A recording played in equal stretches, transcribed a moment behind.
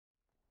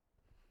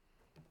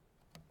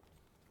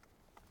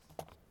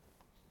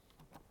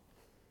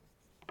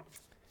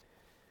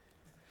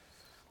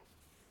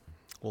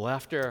Well,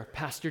 after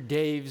Pastor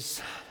Dave's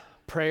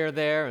prayer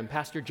there and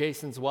Pastor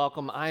Jason's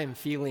welcome, I am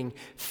feeling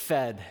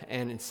fed.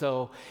 And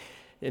so,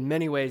 in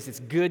many ways,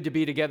 it's good to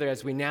be together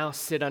as we now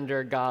sit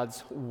under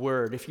God's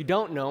Word. If you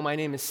don't know, my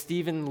name is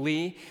Stephen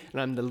Lee, and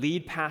I'm the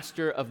lead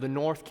pastor of the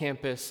North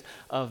Campus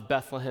of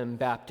Bethlehem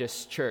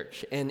Baptist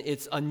Church. And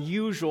it's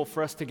unusual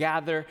for us to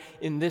gather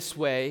in this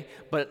way,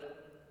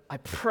 but I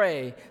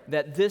pray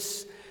that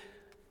this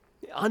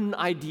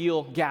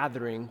unideal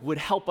gathering would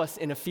help us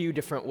in a few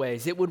different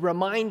ways. It would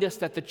remind us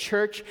that the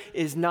church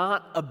is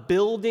not a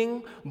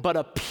building, but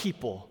a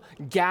people,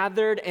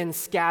 gathered and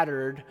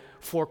scattered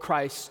for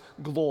Christ's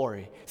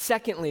glory.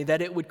 Secondly,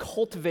 that it would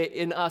cultivate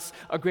in us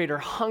a greater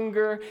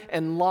hunger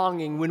and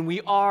longing when we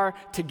are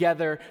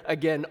together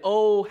again.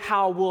 Oh,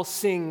 how we'll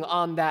sing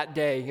on that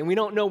day. And we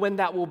don't know when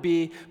that will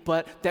be,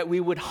 but that we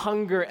would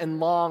hunger and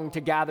long to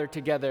gather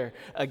together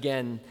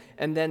again.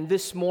 And then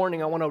this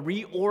morning, I want to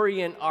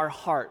reorient our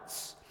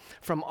hearts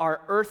from our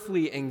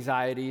earthly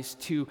anxieties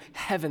to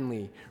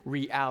heavenly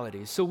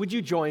realities. So would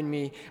you join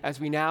me as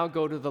we now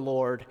go to the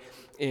Lord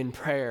in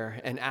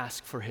prayer and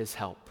ask for His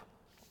help?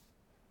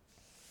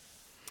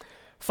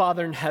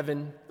 Father in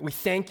heaven, we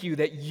thank you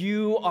that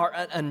you are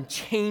an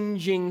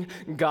unchanging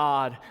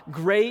God,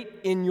 great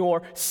in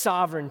your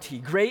sovereignty,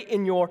 great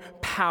in your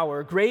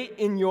power, great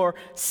in your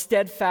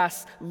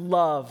steadfast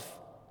love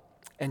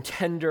and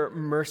tender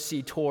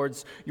mercy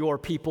towards your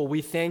people.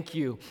 We thank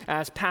you,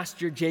 as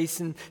Pastor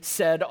Jason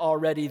said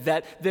already,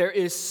 that there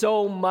is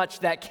so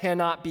much that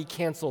cannot be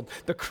canceled.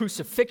 The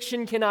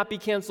crucifixion cannot be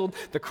canceled.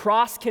 The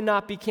cross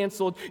cannot be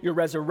canceled. Your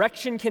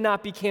resurrection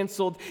cannot be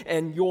canceled.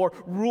 And your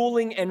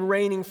ruling and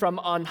reigning from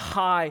on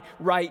high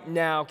right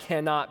now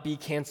cannot be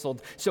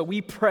canceled. So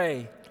we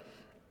pray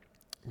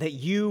that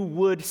you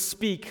would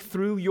speak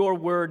through your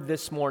word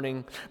this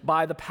morning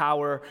by the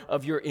power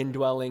of your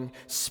indwelling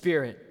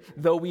Spirit.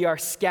 Though we are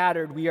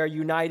scattered, we are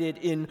united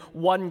in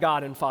one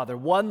God and Father,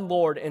 one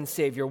Lord and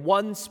Savior,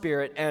 one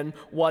Spirit and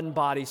one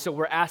body. So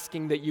we're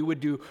asking that you would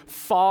do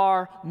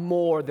far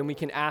more than we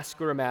can ask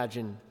or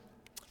imagine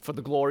for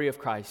the glory of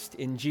Christ.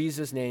 In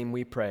Jesus' name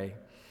we pray.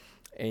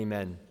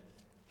 Amen.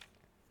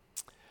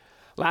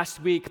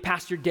 Last week,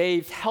 Pastor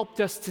Dave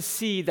helped us to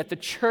see that the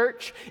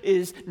church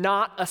is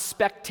not a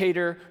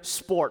spectator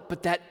sport,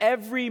 but that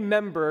every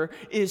member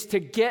is to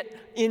get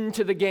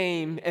into the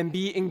game and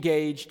be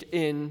engaged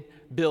in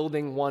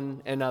building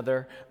one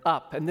another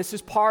up. And this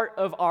is part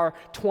of our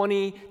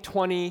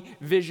 2020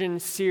 Vision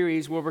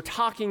series where we're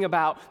talking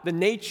about the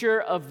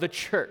nature of the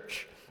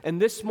church. And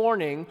this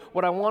morning,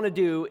 what I want to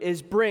do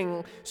is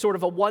bring sort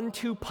of a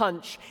 1-2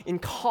 punch in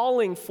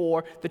calling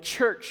for the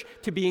church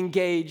to be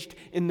engaged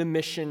in the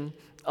mission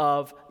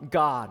of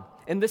God.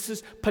 And this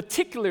is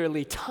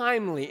particularly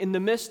timely in the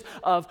midst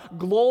of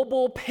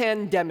global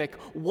pandemic.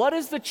 What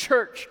is the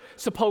church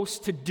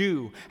supposed to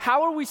do?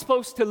 How are we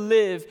supposed to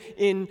live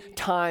in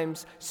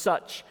times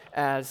such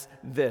as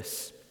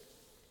this?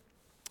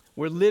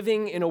 We're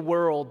living in a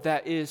world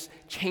that is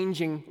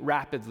changing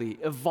rapidly,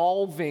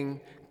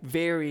 evolving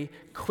very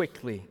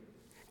quickly,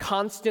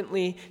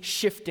 constantly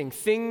shifting.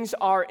 Things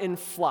are in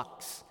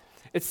flux.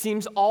 It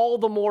seems all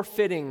the more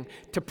fitting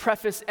to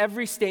preface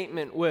every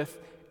statement with,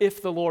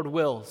 if the Lord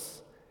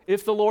wills.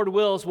 If the Lord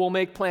wills, we'll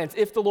make plans.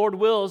 If the Lord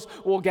wills,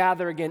 we'll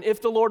gather again.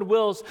 If the Lord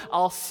wills,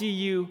 I'll see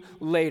you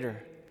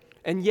later.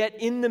 And yet,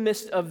 in the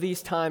midst of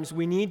these times,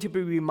 we need to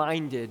be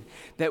reminded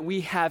that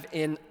we have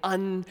an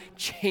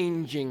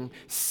unchanging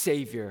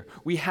Savior.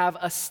 We have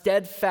a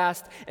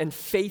steadfast and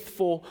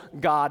faithful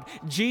God.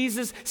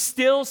 Jesus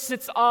still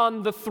sits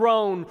on the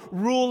throne,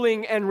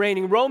 ruling and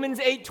reigning.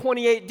 Romans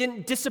 8:28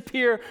 didn't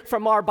disappear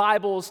from our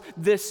Bibles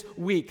this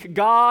week.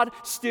 God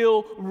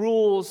still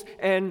rules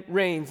and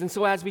reigns. And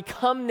so as we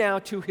come now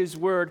to His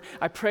Word,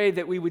 I pray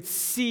that we would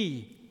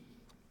see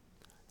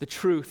the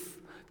truth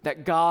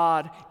that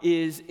God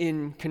is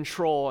in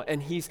control,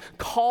 and He's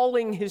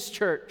calling His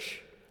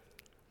church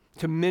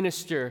to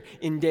minister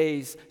in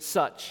days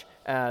such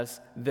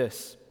as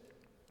this.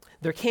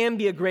 There can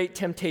be a great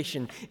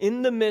temptation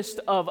in the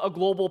midst of a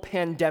global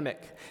pandemic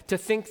to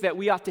think that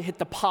we ought to hit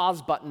the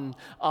pause button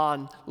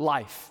on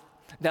life.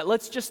 That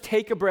let's just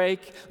take a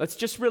break, let's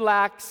just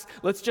relax,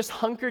 let's just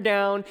hunker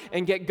down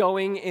and get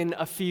going in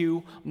a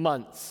few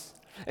months.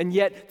 And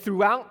yet,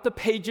 throughout the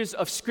pages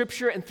of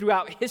Scripture and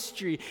throughout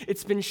history,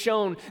 it's been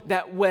shown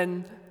that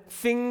when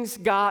things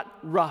got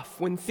rough,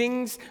 when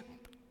things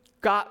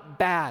got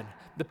bad,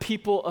 the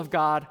people of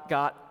God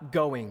got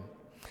going.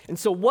 And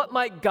so what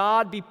might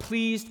God be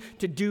pleased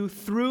to do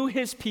through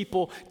His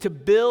people to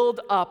build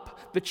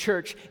up the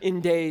church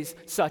in days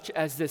such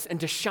as this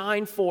and to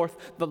shine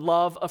forth the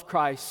love of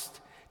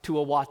Christ to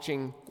a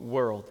watching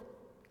world?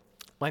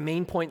 My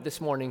main point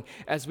this morning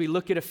as we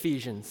look at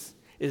Ephesians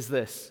is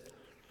this: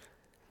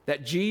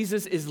 that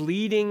Jesus is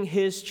leading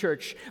His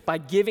church by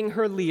giving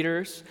her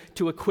leaders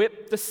to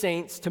equip the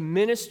saints to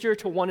minister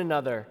to one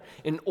another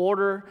in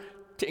order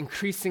to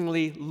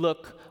increasingly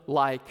look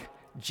like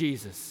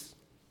Jesus.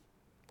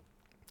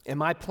 And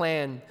my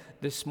plan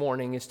this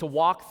morning is to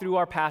walk through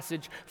our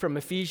passage from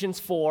Ephesians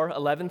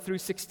 4:11 through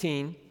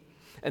 16,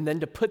 and then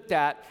to put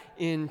that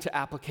into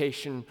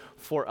application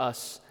for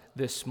us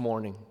this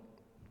morning.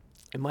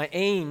 And my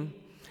aim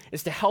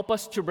is to help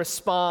us to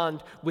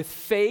respond with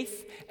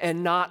faith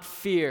and not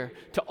fear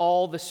to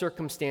all the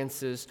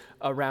circumstances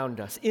around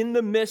us. In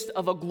the midst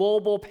of a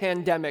global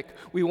pandemic,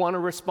 we want to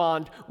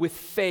respond with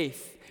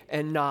faith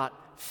and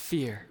not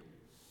fear.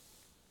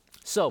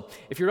 So,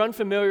 if you're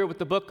unfamiliar with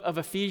the book of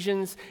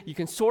Ephesians, you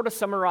can sort of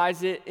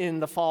summarize it in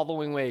the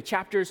following way.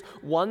 Chapters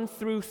 1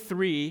 through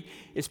 3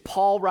 is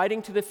Paul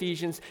writing to the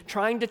Ephesians,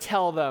 trying to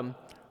tell them,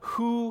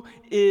 who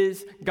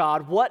is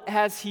God? What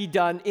has he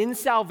done in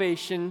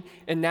salvation?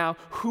 And now,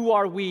 who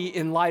are we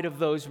in light of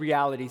those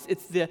realities?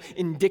 It's the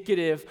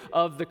indicative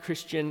of the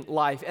Christian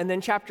life. And then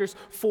chapters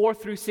 4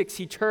 through 6,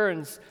 he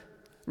turns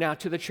now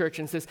to the church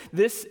and says,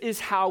 this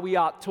is how we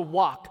ought to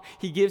walk.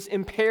 He gives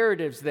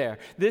imperatives there.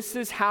 This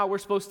is how we're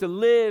supposed to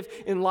live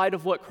in light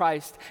of what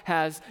Christ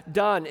has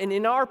done. And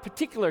in our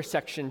particular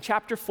section,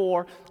 chapter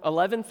 4,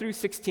 11 through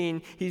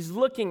 16, he's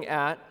looking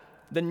at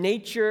the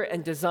nature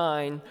and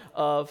design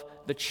of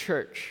the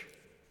church.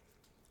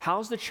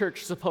 How's the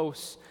church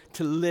supposed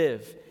to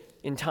live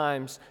in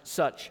times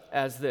such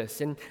as this?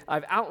 And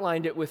I've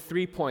outlined it with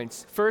 3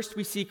 points. First,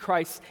 we see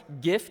Christ's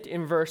gift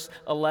in verse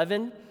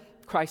 11,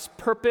 Christ's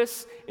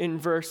purpose in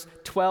verse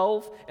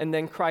 12, and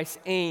then Christ's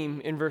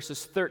aim in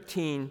verses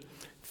 13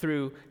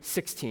 through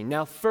 16.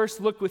 Now,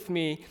 first, look with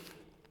me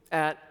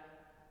at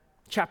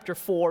chapter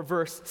 4,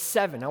 verse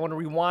 7. I want to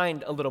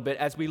rewind a little bit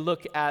as we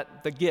look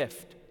at the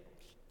gift.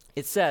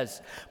 It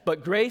says,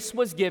 but grace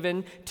was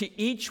given to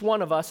each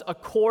one of us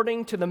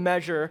according to the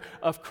measure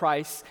of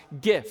Christ's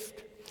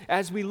gift.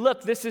 As we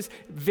look, this is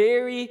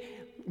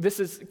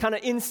kind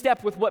of in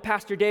step with what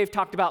Pastor Dave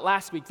talked about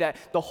last week, that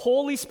the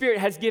Holy Spirit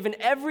has given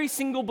every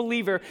single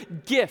believer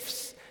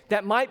gifts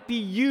that might be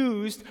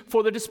used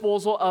for the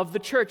disposal of the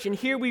church. And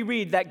here we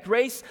read that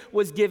grace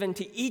was given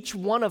to each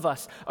one of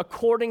us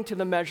according to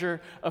the measure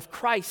of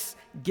Christ's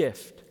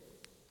gift.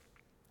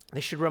 They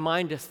should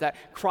remind us that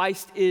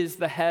Christ is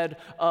the head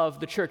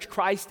of the church.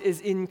 Christ is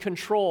in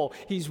control.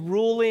 He's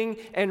ruling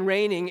and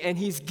reigning, and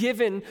he's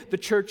given the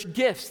church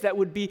gifts that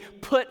would be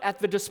put at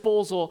the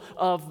disposal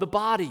of the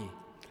body.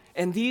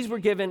 And these were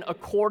given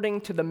according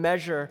to the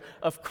measure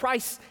of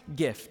Christ's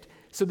gift.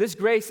 So this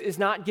grace is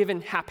not given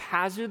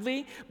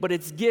haphazardly, but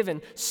it's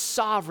given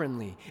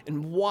sovereignly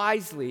and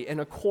wisely and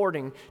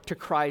according to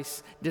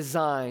Christ's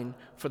design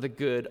for the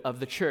good of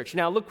the church.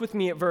 Now look with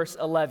me at verse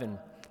 11.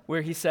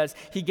 Where he says,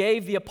 he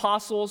gave the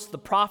apostles, the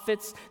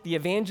prophets, the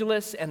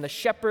evangelists, and the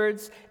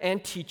shepherds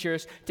and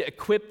teachers to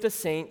equip the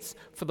saints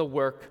for the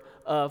work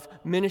of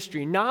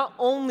ministry. Not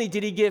only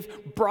did he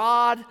give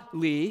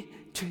broadly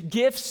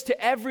gifts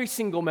to every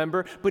single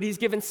member, but he's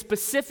given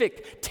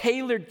specific,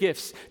 tailored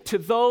gifts to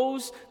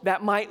those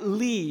that might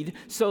lead,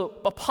 so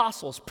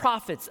apostles,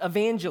 prophets,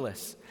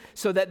 evangelists,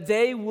 so that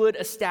they would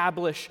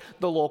establish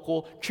the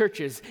local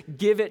churches,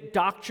 give it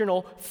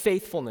doctrinal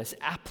faithfulness,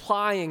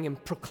 applying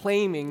and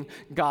proclaiming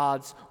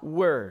God's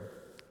word.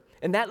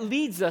 And that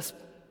leads us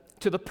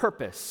to the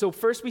purpose. So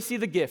first we see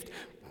the gift.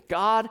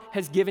 God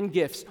has given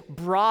gifts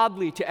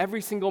broadly to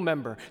every single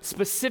member,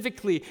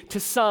 specifically to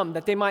some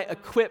that they might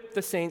equip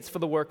the saints for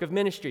the work of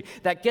ministry.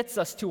 That gets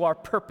us to our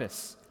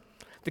purpose.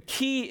 The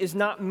key is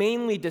not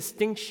mainly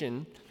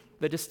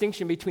the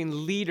distinction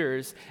between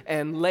leaders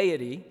and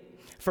laity,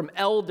 from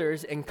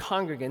elders and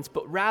congregants,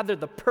 but rather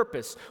the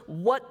purpose.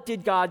 What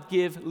did God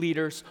give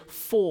leaders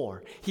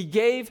for? He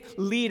gave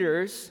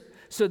leaders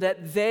so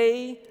that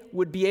they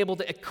would be able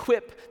to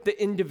equip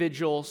the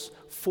individuals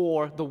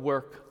for the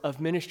work of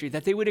ministry,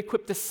 that they would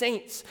equip the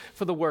saints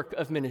for the work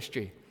of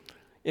ministry.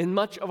 In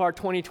much of our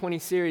 2020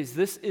 series,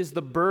 this is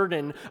the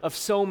burden of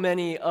so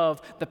many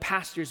of the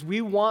pastors. We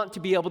want to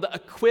be able to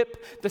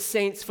equip the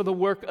saints for the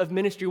work of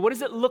ministry. What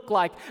does it look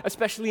like,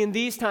 especially in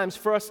these times,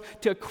 for us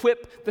to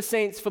equip the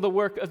saints for the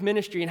work of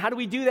ministry? And how do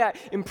we do that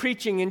in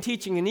preaching and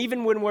teaching, and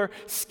even when we're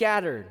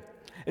scattered?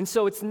 And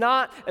so it's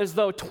not as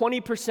though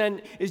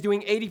 20% is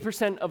doing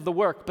 80% of the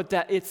work, but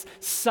that it's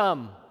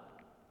some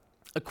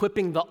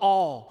equipping the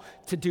all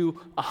to do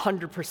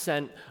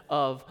 100%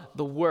 of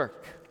the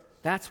work.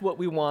 That's what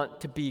we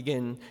want to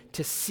begin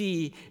to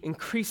see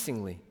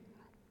increasingly.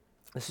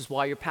 This is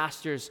why your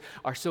pastors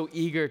are so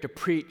eager to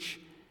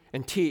preach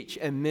and teach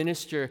and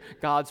minister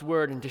God's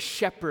word and to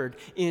shepherd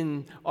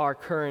in our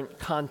current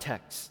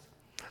context.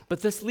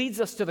 But this leads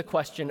us to the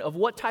question of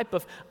what type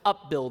of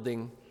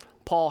upbuilding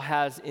Paul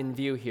has in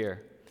view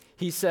here.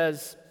 He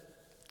says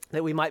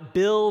that we might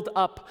build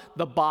up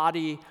the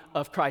body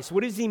of Christ.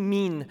 What does he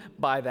mean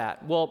by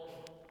that? Well,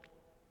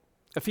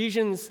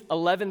 Ephesians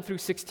 11 through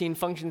 16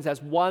 functions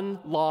as one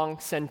long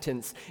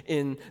sentence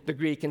in the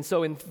Greek. And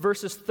so in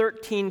verses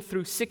 13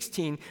 through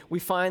 16, we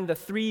find the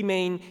three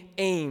main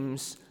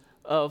aims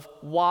of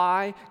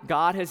why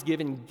God has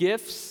given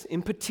gifts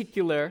in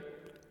particular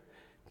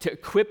to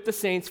equip the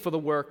saints for the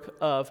work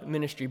of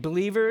ministry.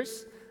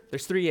 Believers,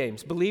 there's three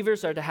aims.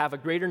 Believers are to have a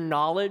greater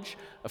knowledge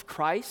of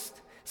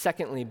Christ.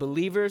 Secondly,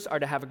 believers are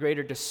to have a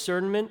greater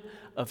discernment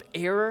of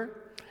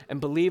error. And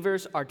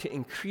believers are to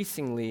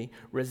increasingly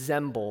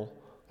resemble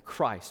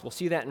Christ. We'll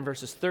see that in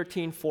verses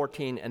 13,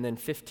 14, and then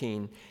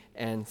 15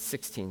 and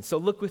 16. So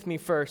look with me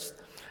first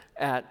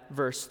at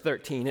verse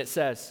 13. It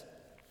says,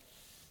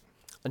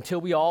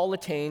 "Until we all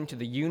attain to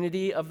the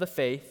unity of the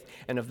faith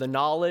and of the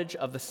knowledge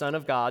of the Son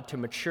of God, to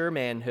mature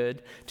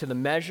manhood, to the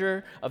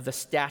measure of the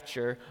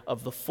stature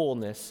of the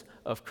fullness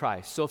of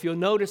Christ." So if you'll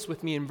notice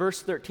with me in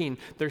verse 13,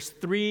 there's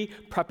 3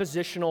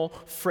 prepositional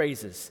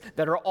phrases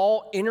that are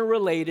all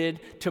interrelated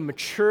to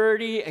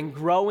maturity and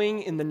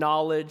growing in the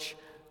knowledge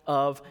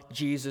of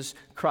Jesus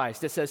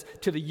Christ. It says,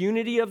 to the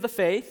unity of the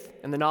faith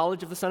and the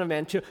knowledge of the Son of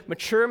Man, to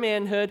mature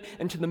manhood,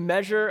 and to the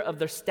measure of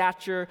the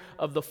stature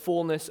of the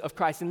fullness of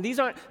Christ. And these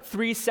aren't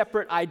 3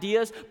 separate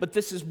ideas, but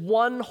this is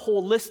one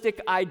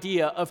holistic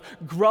idea of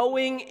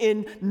growing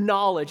in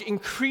knowledge,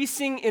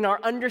 increasing in our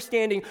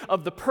understanding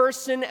of the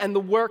person and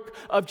the work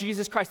of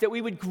Jesus Christ, that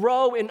we would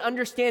grow in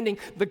understanding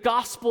the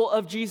gospel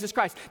of Jesus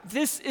Christ.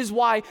 This is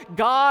why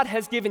God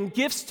has given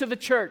gifts to the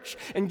church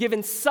and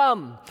given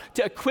some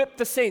to equip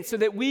the saints so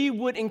that we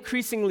would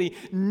increasingly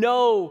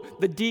know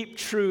the deep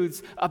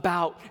truths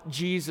about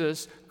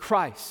Jesus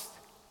Christ.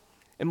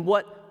 And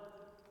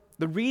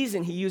the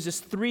reason he uses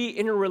 3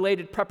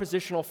 interrelated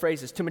prepositional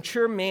phrases, to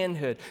mature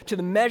manhood, to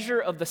the measure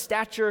of the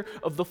stature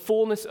of the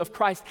fullness of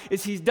Christ,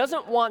 is he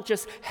doesn't want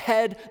just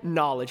head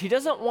knowledge. He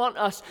doesn't want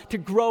us to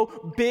grow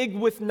big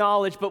with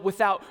knowledge, but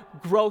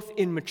without growth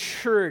in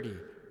maturity,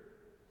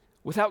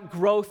 without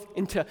growth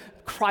into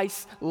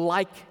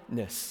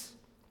Christ-likeness.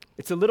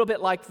 It's a little bit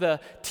like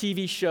the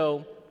TV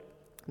show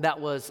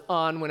that was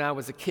on when I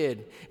was a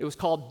kid. It was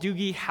called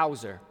Doogie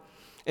Howser.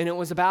 And it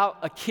was about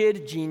a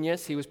kid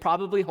genius. He was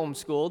probably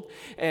homeschooled,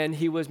 and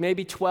he was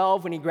maybe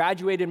 12 when he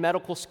graduated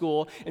medical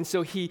school, and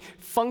so he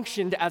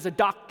functioned as a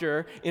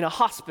doctor in a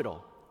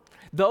hospital.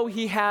 Though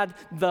he had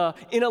the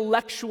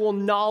intellectual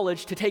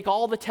knowledge to take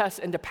all the tests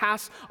and to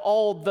pass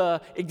all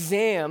the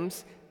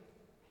exams,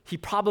 he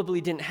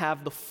probably didn't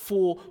have the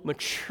full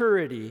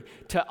maturity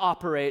to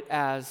operate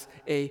as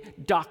a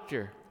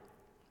doctor.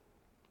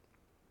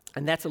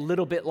 And that's a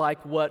little bit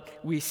like what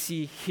we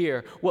see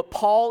here. What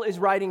Paul is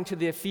writing to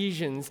the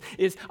Ephesians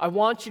is, I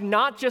want you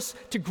not just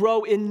to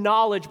grow in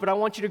knowledge, but I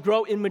want you to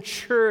grow in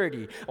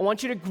maturity. I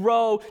want you to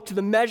grow to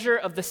the measure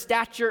of the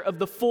stature of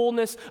the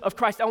fullness of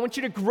Christ. I want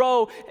you to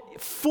grow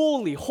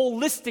fully,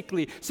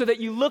 holistically, so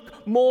that you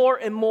look more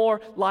and more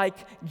like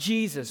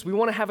Jesus. We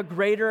want to have a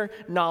greater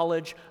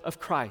knowledge of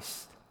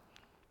Christ.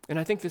 And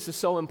I think this is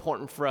so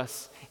important for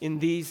us in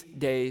these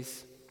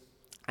days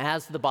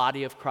as the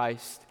body of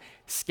Christ,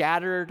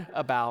 scattered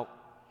about.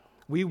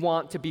 We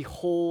want to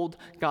behold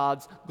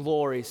God's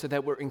glory so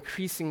that we're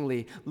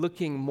increasingly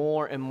looking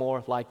more and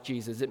more like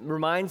Jesus. It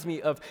reminds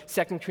me of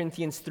 2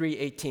 Corinthians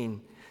 3:18.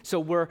 So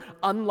we're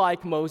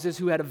unlike Moses,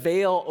 who had a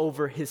veil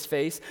over his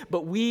face,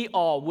 but we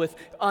all, with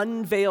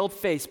unveiled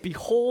face,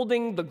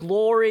 beholding the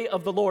glory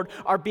of the Lord,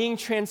 are being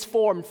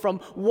transformed from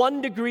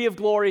one degree of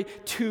glory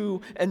to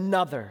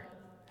another.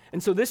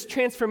 And so this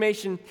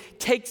transformation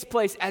takes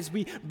place as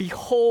we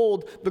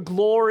behold the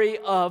glory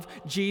of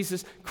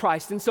Jesus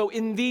Christ. And so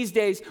in these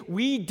days,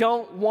 we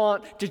don't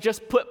want to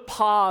just put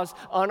pause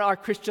on our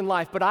Christian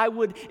life, but I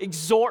would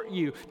exhort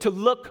you to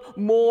look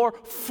more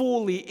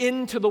fully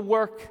into the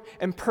work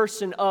and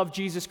person of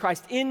Jesus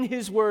Christ in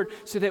his word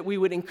so that we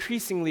would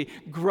increasingly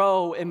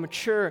grow and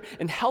mature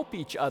and help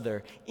each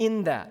other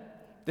in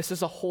that. This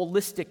is a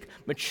holistic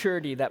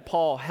maturity that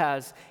Paul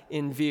has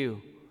in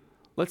view.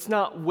 Let's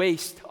not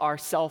waste our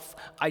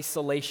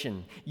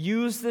self-isolation.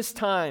 Use this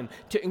time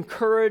to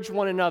encourage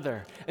one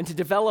another and to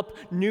develop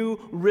new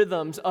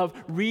rhythms of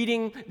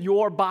reading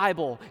your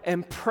Bible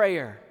and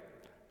prayer.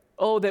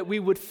 Oh, that we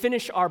would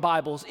finish our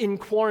Bibles in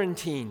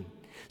quarantine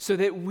so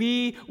that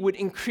we would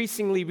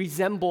increasingly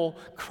resemble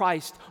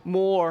Christ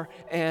more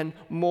and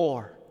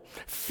more.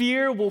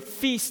 Fear will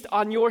feast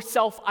on your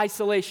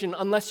self-isolation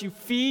unless you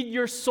feed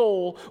your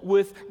soul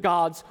with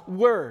God's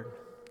word.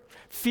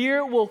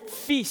 Fear will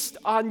feast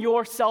on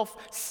your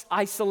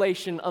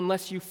self-isolation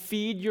unless you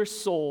feed your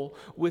soul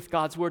with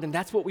God's word. And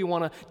that's what we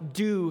want to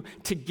do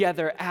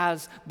together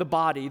as the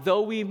body,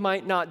 though we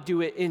might not do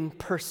it in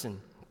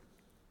person.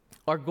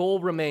 Our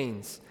goal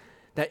remains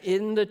that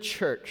in the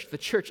church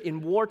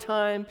in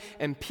wartime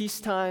and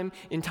peacetime,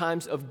 in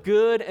times of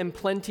good and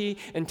plenty,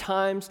 in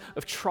times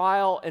of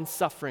trial and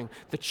suffering,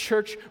 the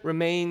church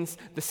remains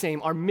the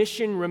same. Our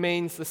mission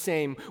remains the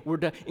same. We're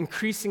to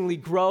increasingly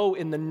grow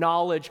in the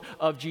knowledge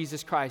of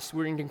Jesus Christ.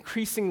 We're to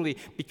increasingly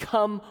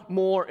become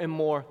more and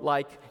more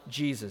like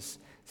Jesus.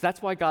 So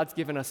that's why God's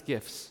given us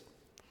gifts.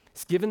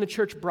 He's given the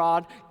church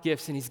broad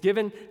gifts, and he's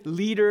given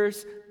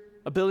leaders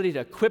ability to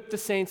equip the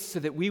saints so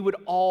that we would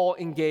all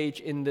engage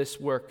in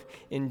this work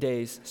in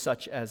days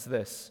such as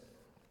this.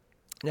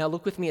 Now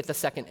look with me at the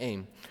second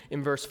aim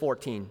in verse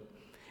 14.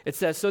 It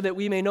says, so that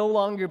we may no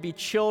longer be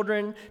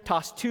children,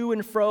 tossed to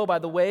and fro by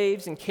the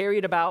waves and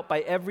carried about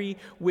by every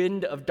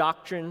wind of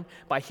doctrine,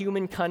 by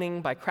human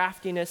cunning, by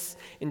craftiness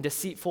in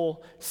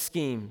deceitful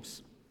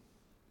schemes.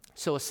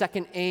 So a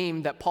second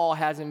aim that Paul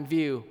has in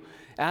view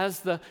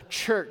as the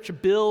church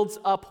builds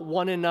up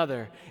one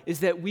another is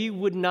that we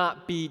would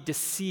not be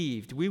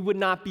deceived. We would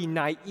not be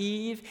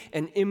naive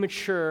and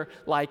immature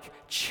like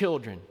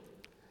children.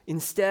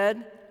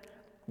 Instead,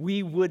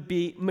 we would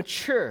be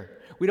mature.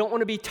 We don't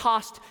want to be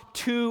tossed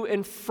to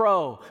and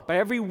fro by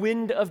every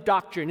wind of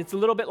doctrine. It's a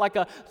little bit like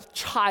a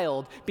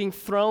child being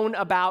thrown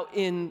about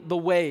in the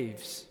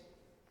waves.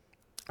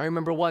 I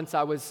remember once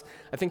I was,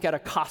 I think, at a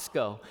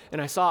Costco,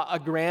 and I saw a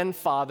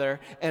grandfather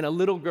and a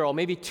little girl,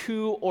 maybe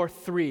 2 or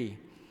 3,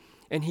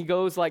 and he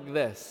goes like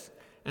this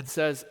and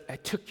says, "I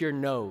took your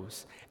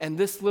nose." And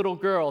this little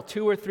girl,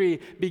 2 or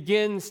 3,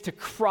 begins to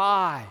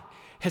cry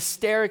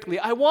hysterically,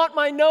 "I want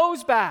my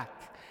nose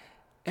back."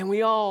 And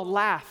we all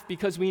laugh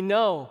because we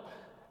know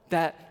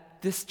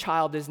that this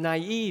child is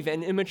naive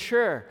and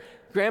immature.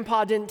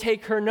 Grandpa didn't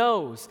take her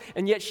nose,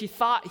 and yet she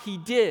thought he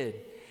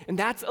did. And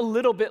that's a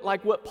little bit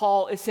like what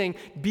Paul is saying.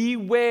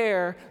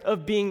 Beware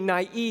of being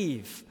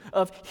naive,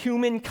 of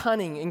human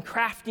cunning and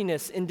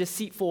craftiness and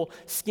deceitful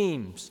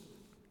schemes.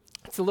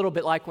 It's a little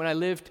bit like when I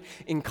lived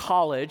in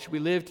college. We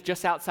lived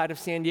just outside of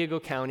San Diego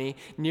County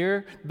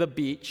near the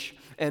beach,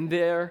 and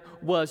there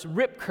was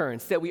rip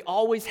currents that we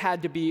always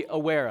had to be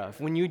aware of.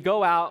 When you'd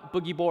go out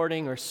boogie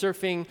boarding or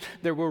surfing,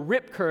 there were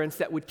rip currents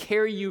that would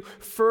carry you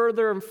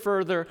further and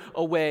further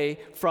away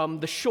from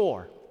the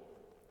shore.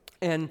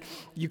 And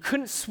you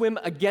couldn't swim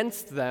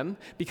against them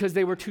because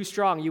they were too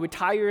strong. You would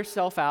tire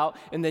yourself out,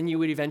 and then you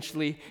would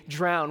eventually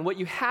drown. What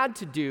you had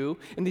to do,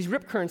 and these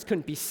rip currents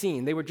couldn't be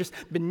seen. They were just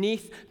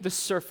beneath the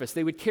surface.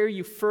 They would carry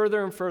you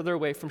further and further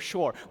away from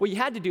shore. What you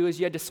had to do is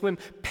you had to swim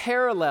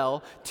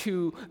parallel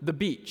to the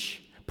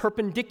beach,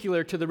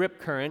 perpendicular to the rip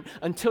current,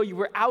 until you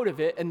were out of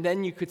it, and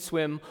then you could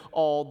swim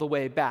all the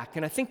way back.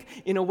 And I think,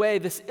 in a way,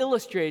 this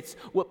illustrates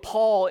what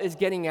Paul is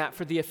getting at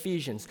for the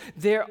Ephesians.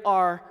 There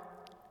are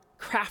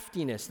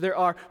craftiness. There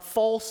are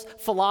false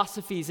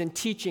philosophies and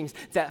teachings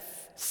that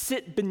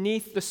sit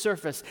beneath the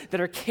surface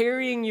that are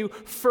carrying you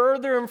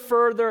further and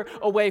further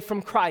away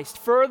from Christ,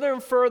 further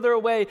and further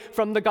away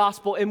from the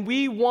gospel, and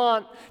we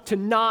want to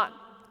not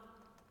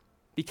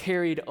be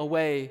carried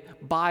away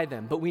by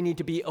them, but we need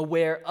to be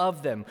aware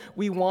of them.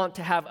 We want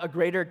to have a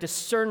greater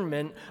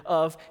discernment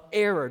of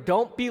error.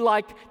 Don't be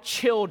like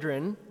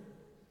children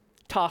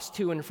tossed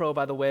to and fro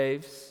by the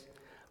waves,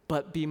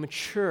 but be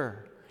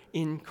mature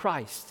in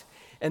Christ.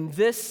 And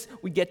this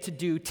we get to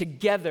do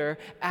together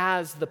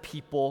as the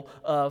people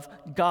of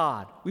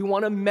God. We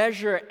want to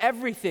measure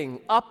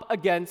everything up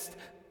against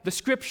the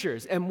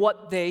Scriptures and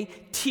what they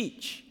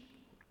teach.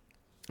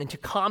 And to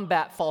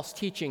combat false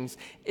teachings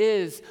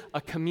is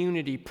a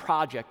community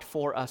project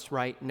for us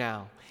right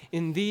now.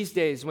 In these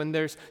days when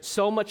there's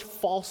so much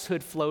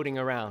falsehood floating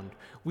around,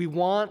 we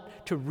want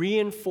to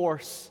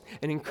reinforce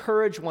and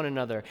encourage one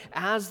another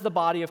as the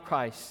body of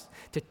Christ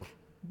to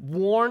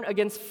warn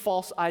against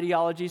false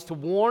ideologies, to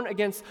warn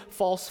against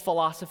false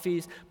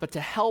philosophies, but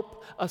to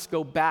help us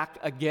go back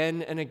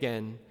again and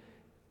again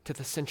to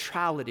the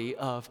centrality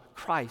of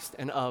Christ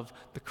and of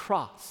the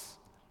cross.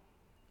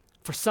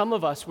 For some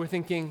of us, we're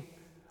thinking,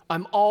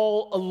 I'm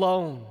all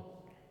alone.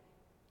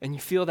 And you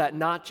feel that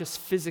not just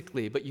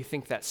physically, but you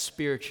think that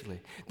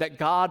spiritually, that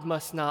God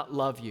must not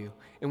love you,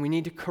 and we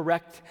need to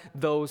correct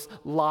those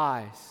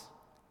lies.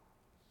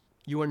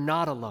 You are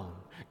not alone.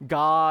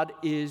 God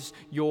is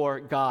your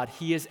God.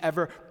 He is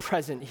ever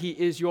present. He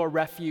is your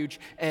refuge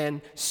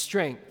and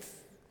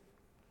strength.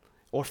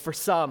 Or for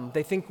some,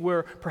 they think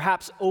we're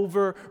perhaps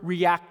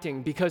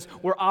overreacting because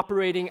we're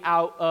operating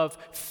out of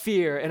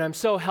fear. And I'm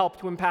so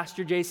helped when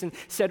Pastor Jason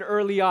said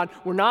early on,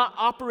 we're not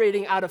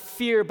operating out of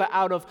fear, but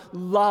out of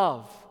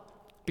love,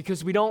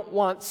 because we don't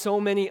want so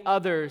many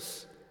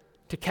others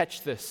to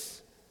catch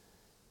this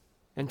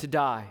and to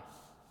die.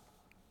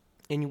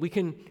 And we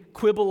can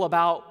quibble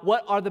about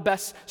what are the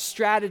best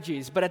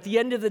strategies, but at the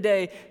end of the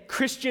day,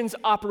 Christians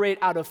operate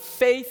out of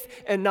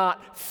faith and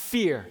not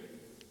fear.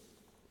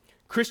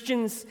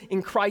 Christians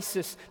in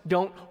crisis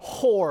don't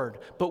hoard,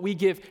 but we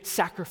give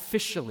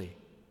sacrificially.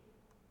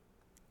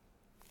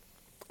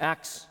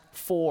 Acts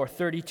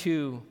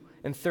 4:32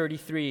 and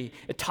 33,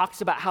 it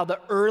talks about how the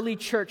early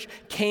church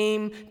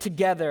came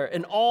together,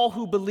 and all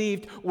who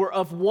believed were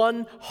of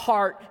one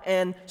heart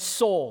and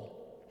soul.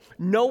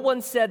 No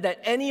one said that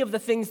any of the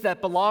things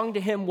that belonged to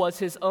him was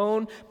his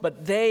own,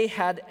 but they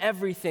had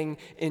everything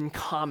in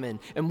common.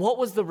 And what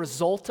was the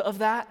result of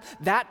that?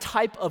 That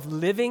type of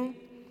living,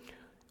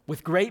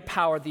 with great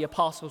power, the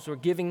apostles were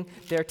giving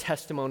their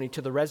testimony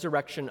to the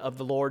resurrection of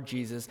the Lord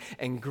Jesus,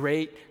 and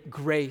great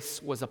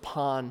grace was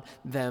upon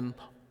them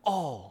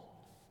all.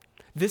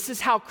 This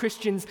is how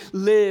Christians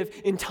live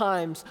in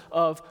times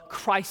of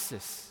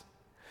crisis.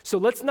 So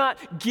let's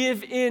not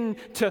give in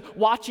to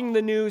watching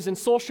the news and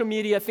social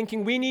media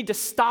thinking we need to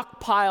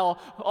stockpile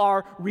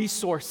our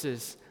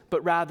resources,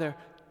 but rather,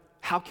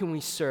 how can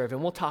we serve?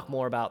 And we'll talk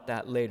more about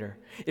that later.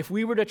 If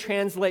we were to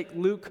translate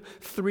Luke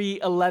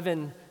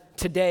 3:11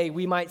 today,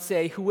 we might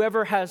say,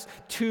 whoever has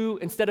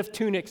instead of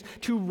tunics,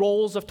 2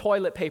 rolls of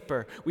toilet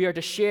paper, we are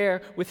to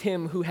share with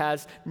him who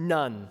has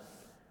none.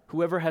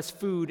 Whoever has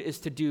food is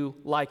to do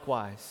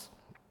likewise.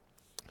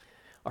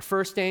 Our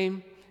first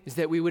aim is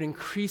that we would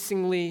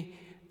increasingly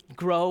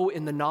grow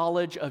in the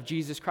knowledge of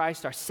Jesus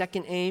Christ. Our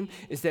second aim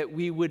is that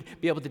we would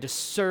be able to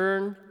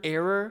discern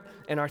error.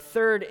 And our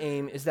third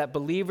aim is that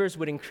believers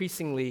would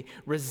increasingly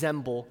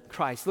resemble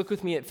Christ. Look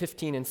with me at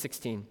 15 and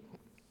 16.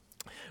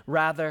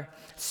 Rather,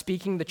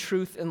 speaking the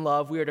truth in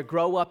love, we are to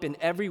grow up in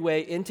every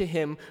way into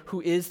him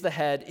who is the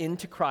head,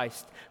 into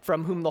Christ,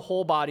 from whom the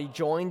whole body,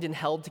 joined and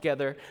held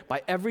together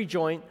by every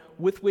joint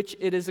with which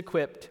it is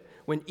equipped,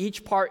 when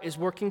each part is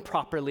working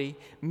properly,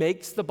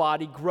 makes the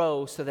body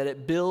grow so that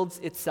it builds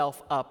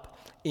itself up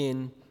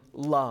in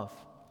love.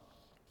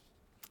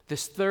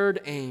 This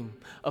third aim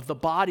of the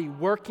body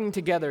working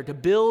together to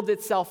build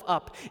itself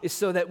up is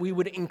so that we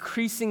would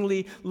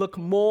increasingly look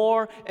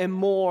more and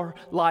more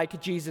like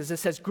Jesus. It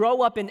says,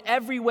 grow up in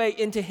every way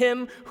into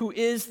him who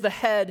is the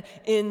head,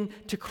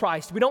 into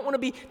Christ. We don't want to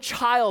be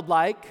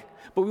childlike,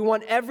 but we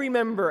want every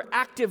member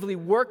actively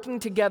working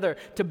together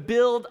to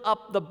build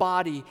up the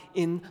body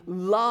in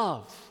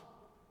love,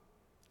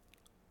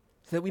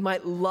 so that we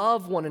might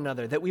love one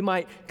another, that we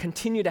might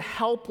continue to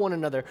help one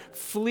another,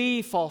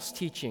 flee false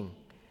teaching.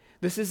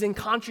 This is in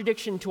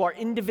contradiction to our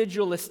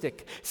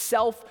individualistic,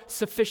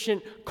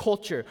 self-sufficient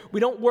culture. We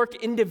don't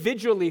work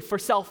individually for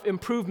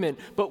self-improvement,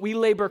 but we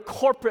labor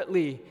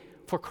corporately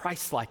for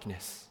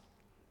Christ-likeness.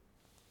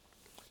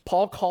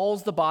 Paul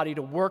calls the body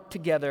to work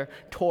together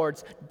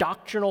towards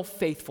doctrinal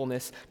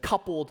faithfulness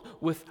coupled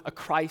with a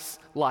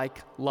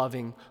Christ-like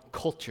loving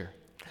culture.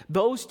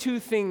 Those two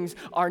things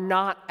are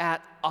not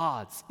at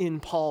odds in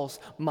Paul's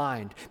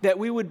mind. That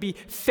we would be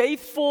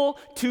faithful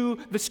to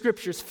the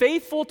scriptures,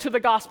 faithful to the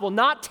gospel,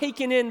 not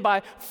taken in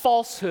by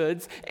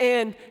falsehoods,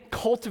 and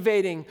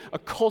cultivating a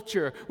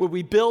culture where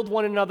we build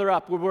one another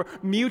up, where we're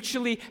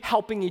mutually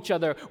helping each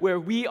other, where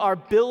we are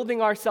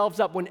building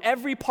ourselves up, when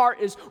every part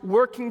is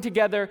working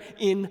together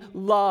in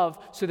love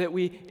so that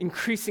we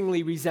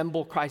increasingly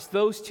resemble Christ.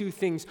 Those two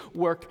things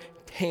work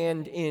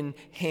hand in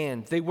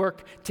hand. They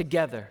work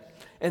together.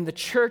 And the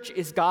church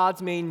is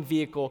God's main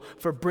vehicle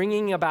for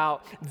bringing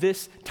about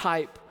this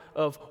type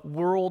of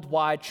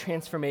worldwide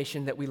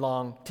transformation that we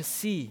long to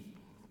see.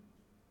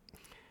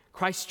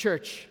 Christ's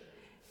church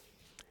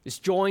is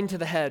joined to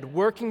the head,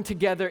 working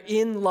together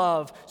in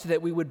love so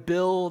that we would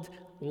build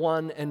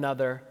one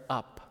another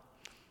up.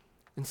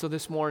 And so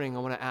this morning I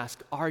want to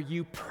ask, are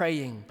you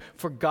praying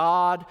for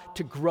God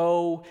to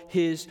grow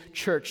his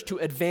church, to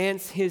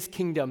advance his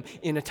kingdom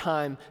in a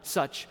time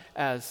such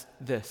as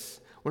this?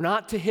 We're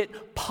not to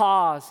hit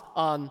pause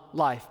on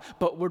life,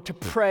 but we're to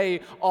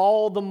pray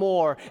all the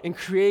more and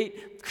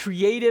create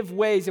creative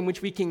ways in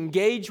which we can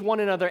engage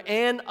one another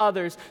and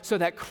others so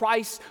that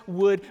Christ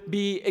would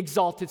be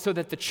exalted, so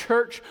that the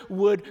church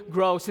would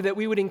grow, so that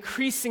we would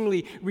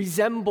increasingly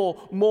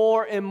resemble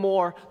more and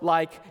more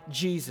like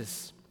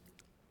Jesus.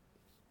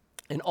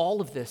 And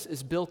all of this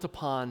is built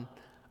upon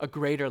a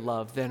greater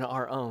love than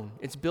our own.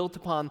 It's built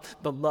upon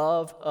the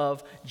love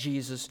of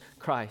Jesus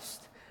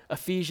Christ.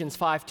 Ephesians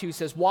 5:2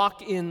 says,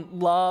 walk in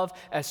love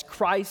as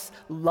Christ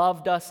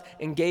loved us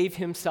and gave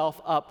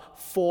himself up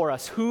for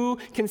us. Who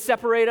can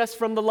separate us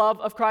from the love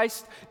of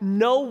Christ?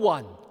 No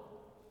one.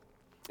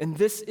 And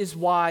this is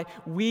why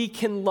we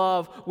can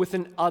love with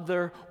an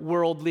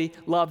otherworldly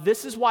love.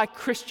 This is why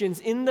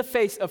Christians, in the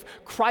face of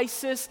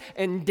crisis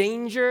and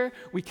danger,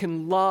 we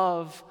can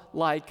love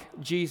like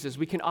Jesus.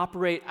 We can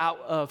operate out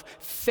of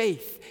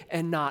faith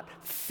and not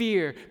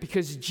fear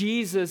because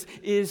Jesus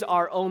is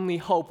our only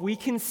hope. We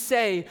can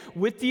say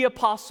with the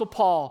Apostle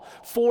Paul,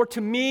 for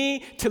to me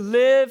to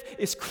live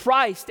is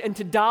Christ and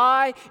to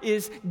die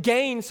is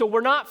gain. So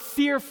we're not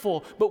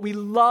fearful, but we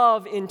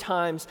love in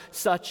times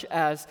such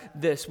as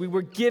this. We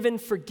were given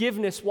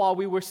forgiveness while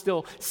we were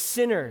still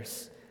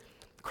sinners.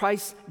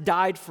 Christ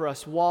died for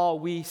us while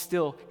we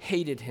still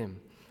hated him,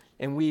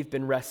 and we've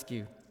been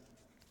rescued.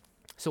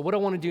 So what I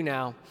want to do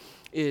now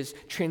is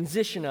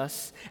transition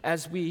us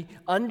as we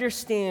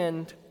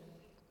understand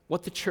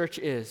what the church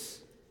is.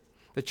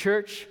 The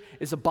church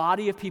is a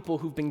body of people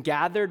who've been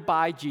gathered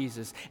by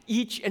Jesus.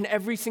 Each and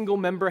every single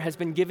member has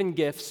been given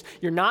gifts.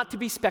 You're not to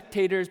be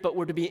spectators, but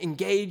we're to be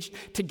engaged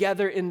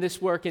together in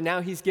this work. And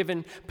now he's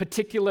given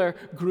particular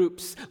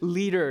groups,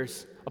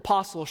 leaders,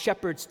 apostles,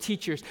 shepherds,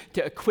 teachers,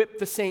 to equip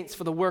the saints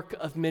for the work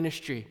of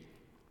ministry,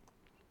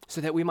 so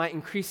that we might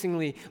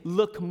increasingly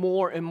look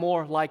more and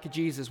more like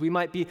Jesus. We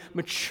might be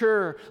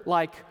mature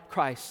like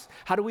Christ.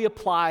 How do we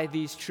apply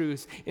these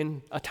truths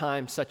in a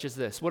time such as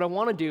this? What I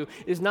want to do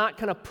is not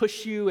kind of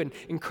push you and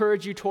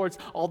encourage you towards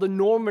all the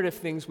normative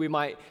things we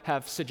might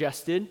have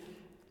suggested,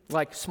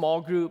 like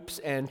small groups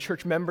and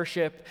church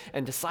membership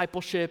and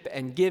discipleship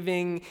and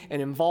giving and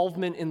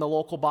involvement in the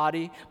local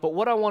body. But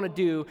what I want to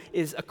do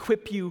is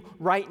equip you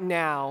right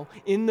now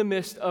in the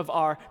midst of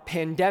our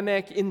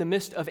pandemic, in the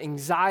midst of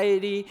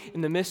anxiety,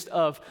 in the midst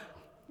of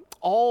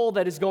all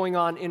that is going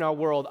on in our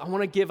world. I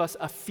want to give us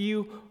a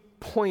few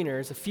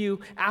pointers, a few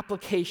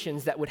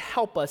applications that would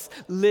help us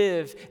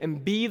live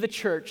and be the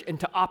church and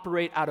to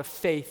operate out of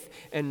faith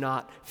and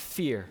not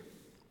fear.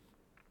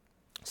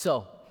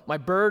 So, My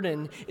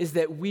burden is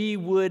that we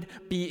would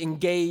be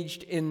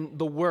engaged in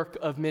the work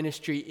of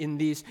ministry in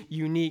these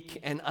unique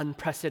and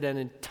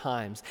unprecedented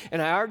times.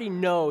 And I already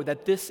know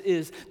that this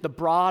is the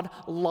broad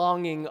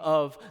longing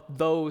of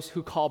those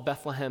who call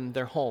Bethlehem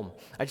their home.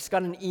 I just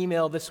got an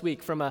email this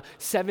week from a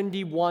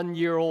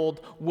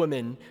 71-year-old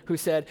woman who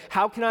said,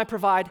 "How can I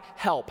provide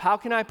help? How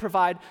can I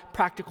provide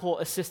practical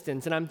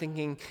assistance?" And I'm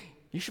thinking,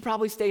 you should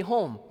probably stay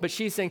home. But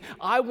she's saying,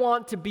 I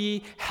want to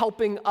be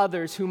helping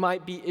others who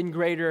might be in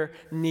greater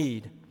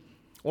need.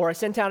 Or we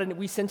sent out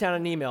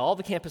an email, all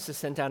the campuses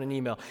sent out an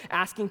email,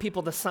 asking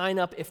people to sign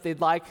up if they'd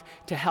like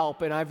to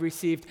help. And I've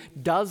received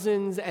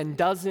dozens and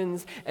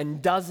dozens and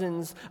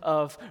dozens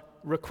of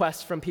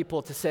requests from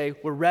people to say,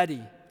 we're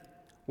ready.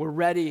 We're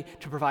ready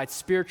to provide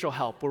spiritual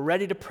help. We're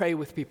ready to pray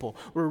with people.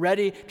 We're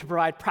ready to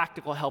provide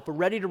practical help. We're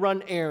ready to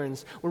run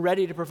errands. We're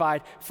ready to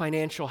provide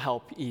financial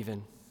help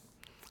even.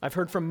 I've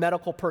heard from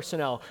medical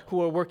personnel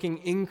who are working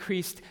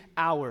increased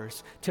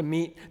hours to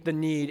meet the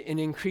need in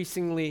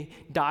increasingly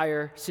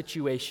dire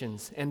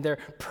situations. And they're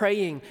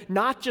praying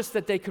not just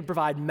that they could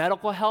provide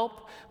medical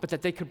help, but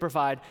that they could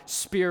provide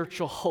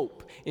spiritual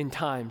hope in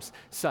times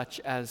such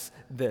as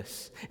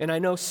this. And I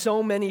know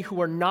so many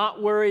who are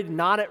not worried,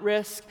 not at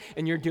risk,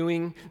 and you're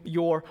doing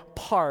your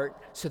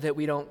part so that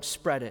we don't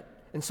spread it.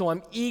 And so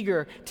I'm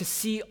eager to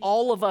see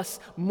all of us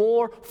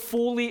more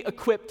fully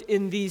equipped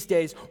in these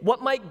days.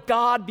 What might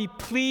God be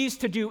pleased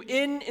to do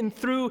in and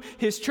through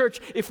His church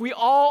if we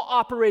all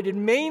operated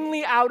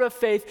mainly out of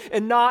faith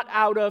and not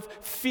out of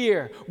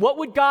fear? What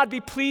would God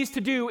be pleased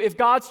to do if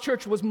God's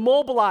church was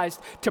mobilized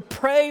to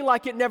pray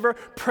like it never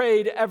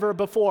prayed ever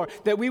before?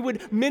 That we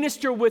would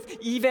minister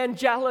with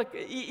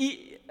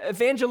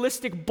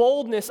evangelistic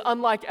boldness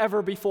unlike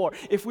ever before,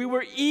 if we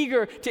were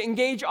eager to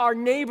engage our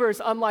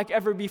neighbors unlike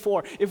ever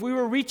before, if we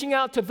were reaching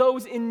out to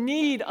those in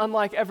need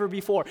unlike ever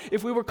before,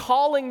 if we were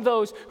calling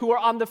those who are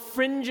on the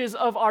fringes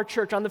of our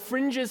church, on the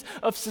fringes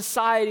of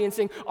society and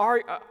saying,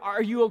 are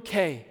you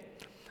okay?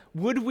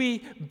 Would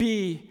we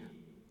be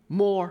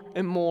more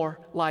and more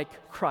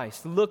like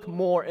Christ, look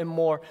more and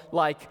more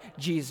like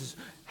Jesus?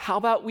 How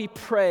about we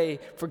pray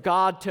for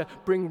God to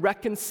bring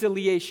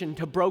reconciliation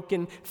to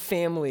broken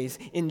families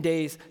in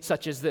days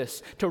such as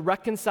this, to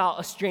reconcile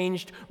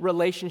estranged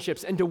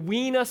relationships, and to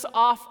wean us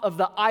off of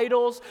the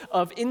idols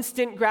of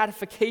instant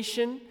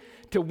gratification,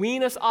 to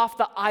wean us off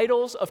the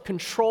idols of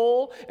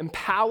control and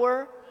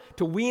power,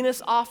 to wean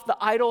us off the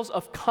idols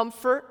of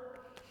comfort,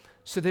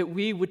 so that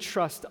we would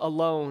trust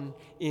alone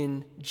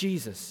in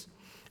Jesus.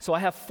 So I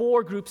have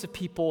 4 groups of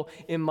people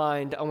in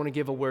mind I want to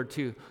give a word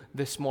to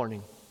this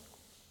morning.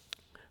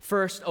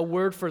 First, a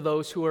word for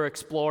those who are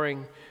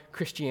exploring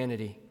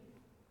Christianity.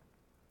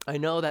 I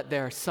know that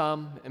there are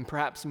some, and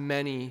perhaps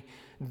many,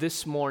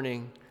 this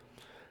morning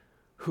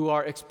who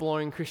are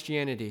exploring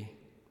Christianity.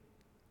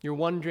 You're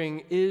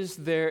wondering, is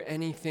there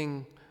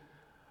anything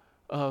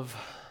of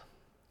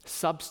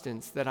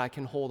substance that I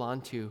can hold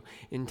on to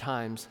in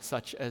times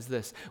such as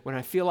this, when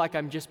I feel like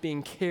I'm just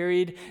being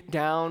carried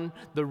down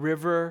the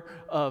river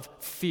of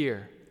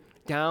fear,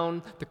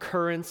 down the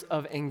currents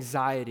of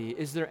anxiety?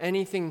 Is there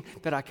anything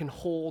that I can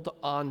hold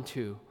on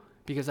to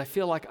because I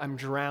feel like I'm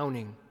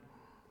drowning?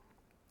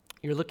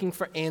 You're looking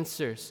for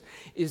answers.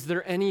 Is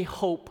there any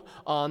hope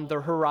on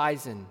the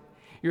horizon?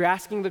 You're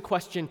asking the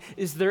question,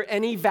 is there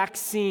any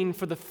vaccine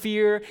for the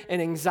fear and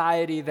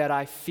anxiety that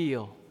I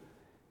feel?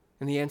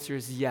 And the answer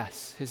is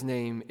yes. His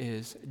name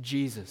is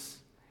Jesus.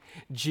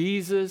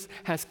 Jesus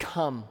has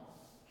come,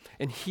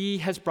 and He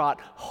has brought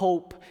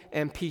hope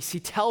and peace. He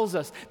tells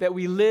us that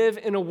we live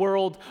in a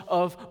world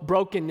of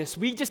brokenness.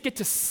 We just get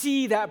to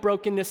see that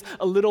brokenness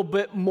a little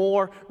bit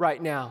more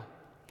right now.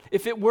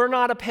 If it were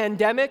not a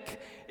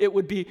pandemic, it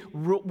would be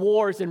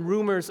wars and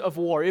rumors of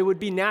war. It would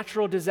be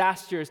natural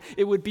disasters.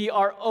 It would be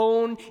our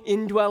own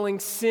indwelling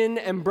sin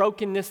and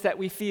brokenness that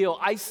we feel,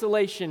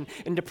 isolation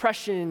and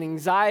depression and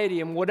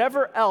anxiety and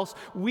whatever else.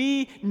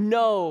 We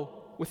know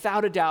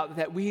without a doubt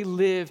that we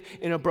live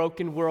in a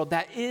broken world.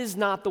 That is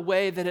not the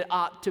way that it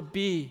ought to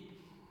be.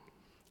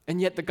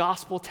 And yet the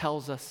gospel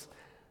tells us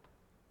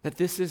that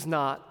this is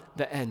not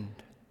the end,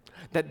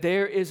 that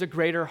there is a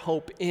greater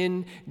hope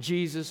in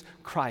Jesus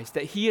Christ,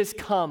 that He has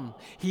come,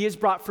 He has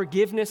brought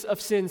forgiveness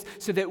of sins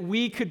so that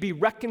we could be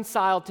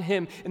reconciled to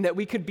Him and that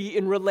we could be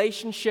in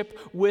relationship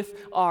with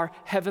our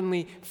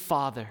Heavenly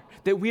Father,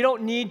 that we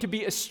don't need to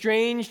be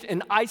estranged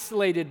and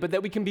isolated, but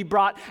that we can be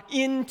brought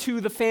into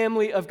the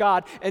family of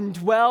God and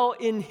dwell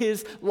in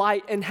His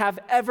light and have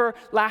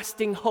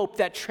everlasting hope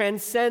that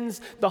transcends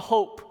the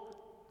hope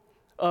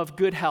of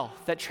good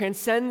health, that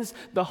transcends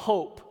the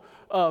hope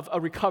of a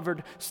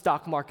recovered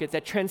stock market,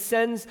 that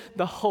transcends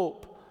the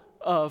hope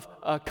of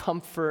a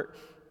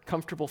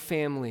comfortable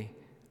family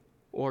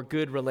or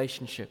good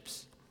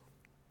relationships.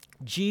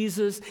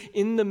 Jesus,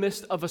 in the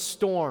midst of a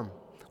storm,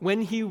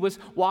 when He was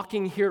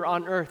walking here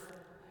on earth,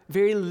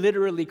 very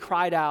literally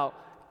cried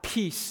out,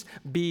 "Peace,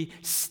 be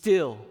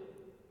still."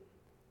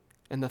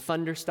 And the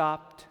thunder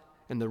stopped,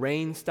 and the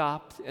rain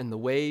stopped, and the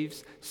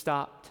waves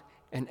stopped,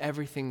 and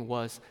everything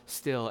was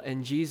still.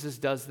 And Jesus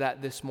does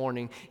that this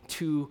morning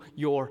to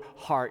your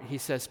heart. He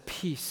says,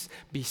 peace,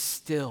 be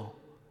still,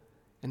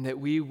 and that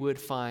we would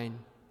find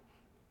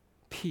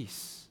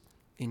peace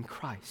in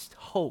Christ,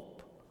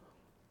 hope.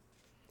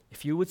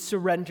 If you would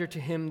surrender to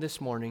him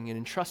this morning and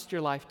entrust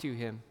your life to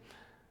him,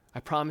 I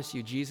promise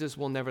you, Jesus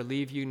will never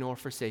leave you nor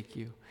forsake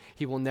you.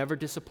 He will never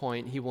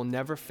disappoint, he will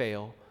never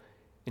fail,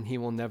 and he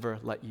will never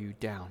let you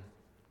down.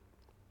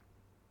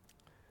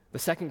 The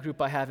second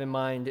group I have in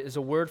mind is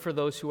a word for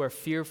those who are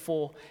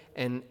fearful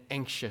and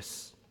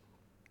anxious.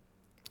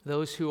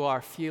 Those who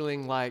are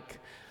feeling like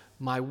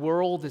my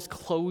world is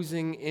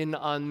closing in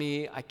on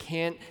me. I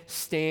can't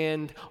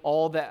stand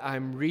all that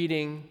I'm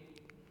reading.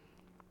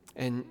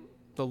 And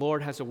the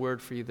Lord has a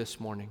word for you this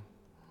morning.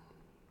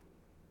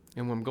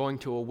 And I'm going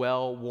to a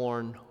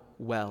well-worn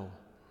well.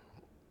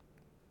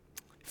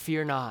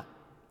 Fear not,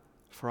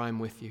 for I am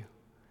with you.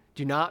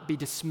 Do not be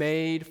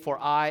dismayed, for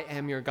I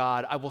am your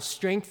God. I will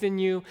strengthen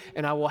you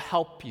and I will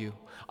help you.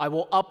 I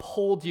will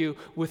uphold you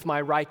with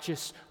my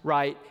righteous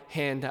right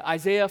hand.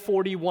 Isaiah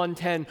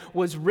 41:10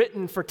 was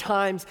written for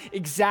times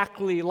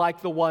exactly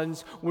like the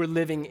ones we're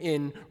living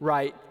in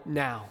right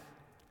now.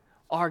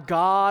 Our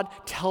God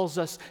tells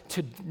us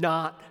to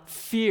not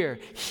fear.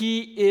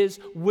 He is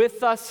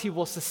with us, he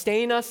will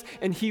sustain us,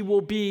 and he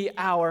will be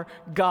our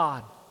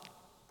God.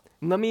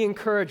 And let me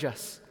encourage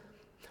us.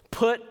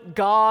 Put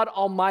God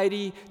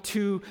Almighty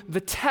to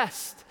the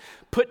test.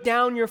 Put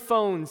down your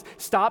phones.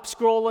 Stop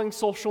scrolling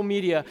social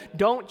media.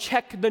 Don't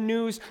check the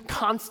news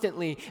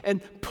constantly.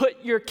 And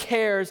put your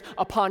cares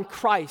upon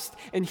Christ.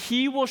 And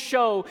he will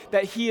show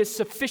that he is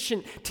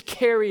sufficient to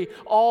carry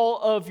all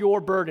of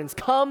your burdens.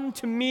 Come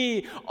to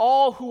me,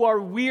 all who are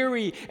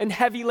weary and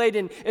heavy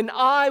laden, and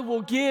I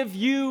will give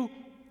you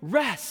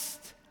rest.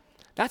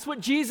 That's what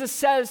Jesus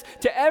says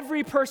to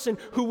every person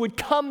who would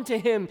come to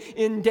him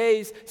in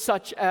days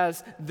such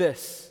as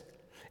this.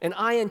 And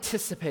I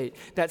anticipate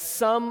that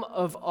some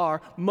of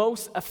our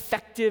most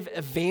effective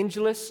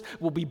evangelists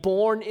will be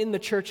born in the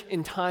church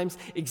in times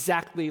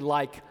exactly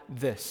like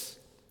this.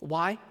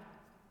 Why?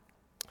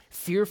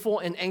 Fearful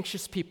and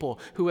anxious people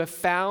who have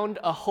found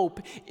a hope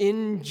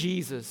in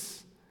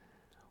Jesus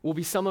will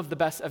be some of the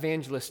best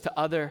evangelists to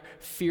other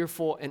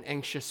fearful and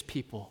anxious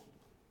people.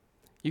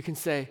 You can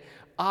say,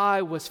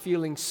 I was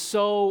feeling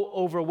so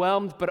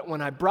overwhelmed, but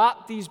when I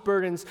brought these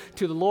burdens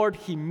to the Lord,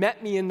 he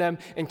met me in them,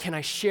 and can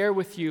I share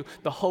with you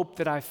the hope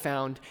that I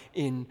found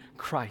in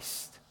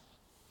Christ?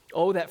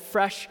 Oh, that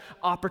fresh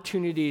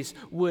opportunities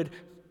would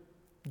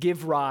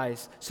give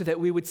rise so that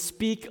we would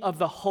speak of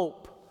the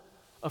hope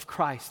of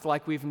Christ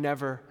like we've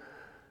never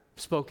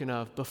spoken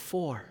of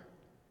before.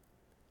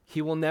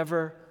 He will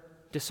never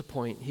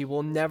disappoint. He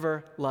will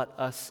never let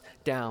us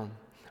down.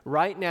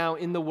 Right now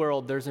in the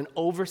world, there's an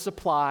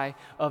oversupply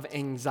of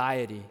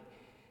anxiety,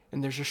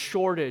 and there's a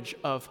shortage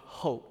of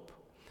hope.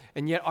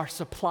 And yet our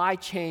supply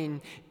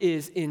chain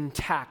is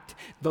intact.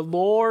 The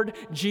Lord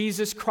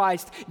Jesus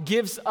Christ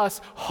gives us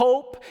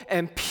hope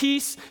and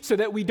peace so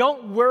that we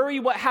don't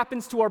worry what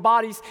happens to our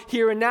bodies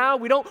here and now.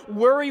 We don't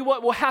worry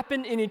what will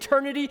happen in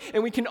eternity,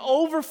 and we can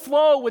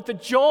overflow with the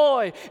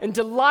joy and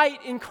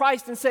delight in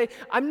Christ and say,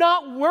 I'm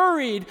not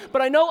worried,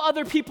 but I know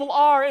other people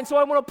are, and so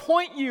I want to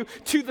point you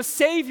to the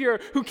Savior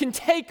who can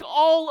take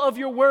all of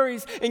your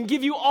worries and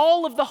give you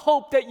all of the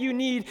hope that you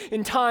need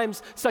in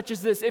times such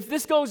as this. If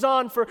this goes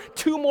on for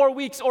 2 more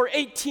weeks or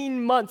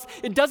 18 months,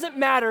 it doesn't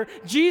matter.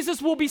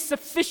 Jesus will be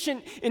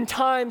sufficient in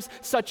times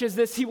such as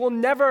this. He will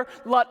never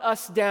let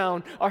us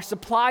down. Our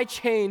supply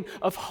chain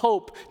of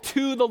hope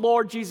to the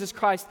Lord Jesus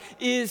Christ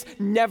is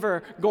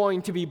never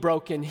going to be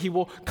broken. He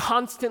will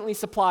constantly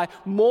supply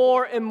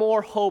more and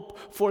more hope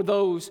for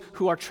those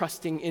who are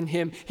trusting in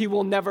him. He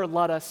will never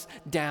let us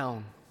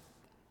down.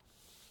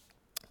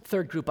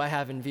 Third group I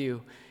have in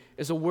view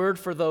is a word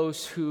for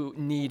those who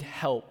need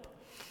help.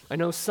 I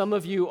know some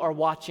of you are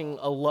watching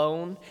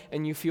alone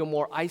and you feel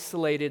more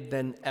isolated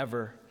than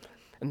ever.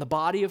 And the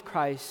body of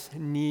Christ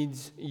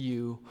needs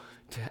you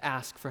to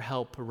ask for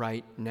help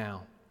right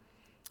now.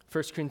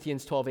 1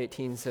 Corinthians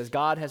 12:18 says,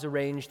 God has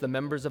arranged the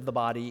members of the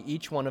body,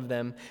 each one of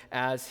them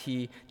as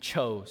he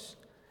chose.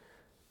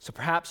 So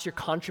perhaps your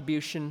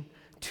contribution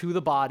to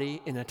the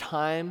body in a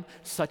time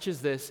such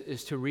as this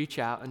is to reach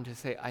out and to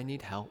say, I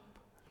need help.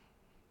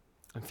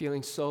 I'm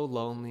feeling so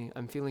lonely.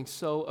 I'm feeling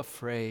so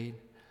afraid.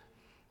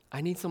 I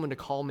need someone to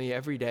call me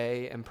every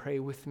day and pray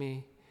with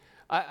me.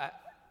 I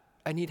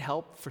need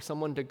help for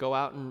someone to go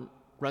out and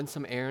run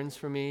some errands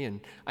for me,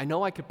 and I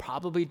know I could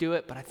probably do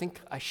it, but I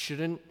think I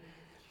shouldn't.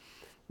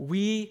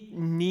 We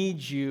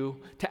need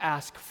you to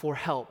ask for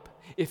help.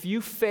 If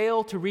you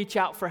fail to reach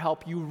out for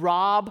help, you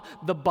rob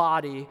the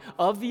body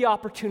of the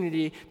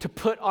opportunity to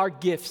put our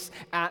gifts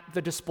at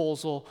the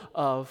disposal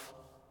of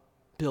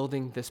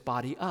building this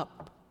body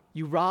up.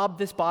 You rob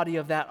this body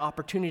of that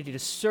opportunity to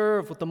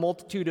serve with the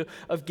multitude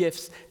of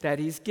gifts that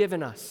he's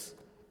given us.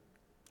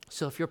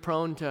 So if you're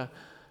prone to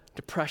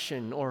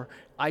depression or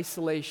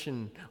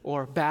isolation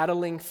or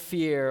battling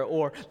fear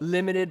or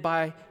limited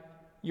by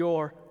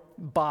your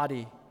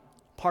body,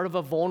 part of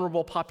a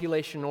vulnerable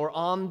population, or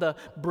on the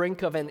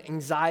brink of an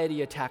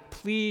anxiety attack,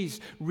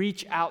 please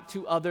reach out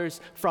to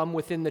others from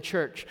within the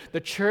church. The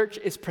church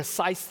is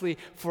precisely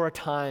for a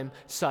time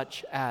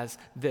such as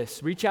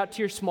this. Reach out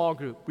to your small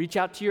group, reach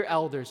out to your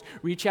elders,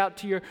 reach out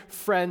to your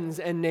friends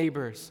and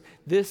neighbors.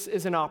 This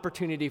is an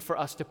opportunity for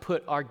us to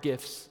put our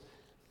gifts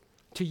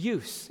to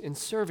use in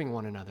serving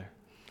one another.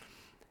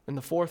 And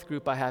the fourth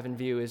group I have in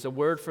view is a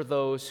word for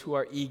those who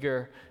are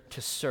eager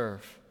to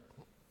serve.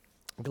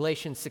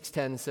 Galatians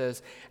 6:10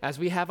 says, "As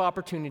we have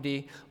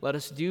opportunity, let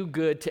us do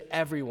good to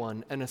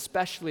everyone, and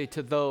especially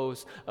to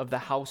those of the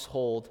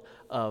household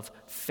of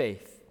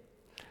faith."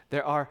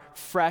 There are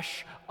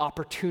fresh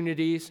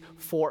opportunities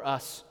for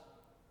us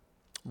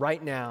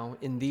right now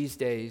in these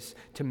days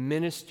to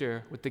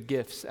minister with the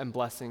gifts and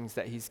blessings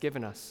that He's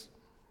given us.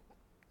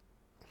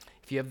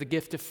 If you have the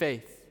gift of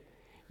faith,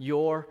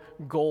 your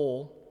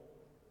goal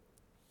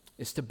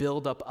is to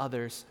build up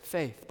others'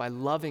 faith by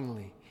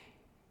lovingly,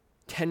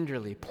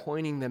 tenderly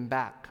pointing them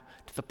back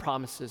to the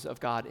promises of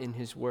God in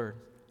His Word.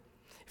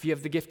 If you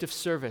have the gift of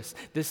service,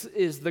 this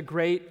is the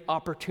great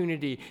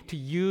opportunity to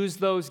use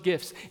those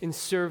gifts in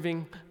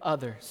serving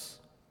others.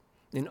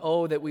 And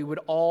oh, that we would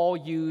all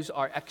use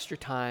our extra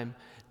time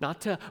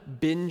not to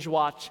binge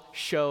watch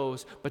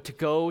shows, but to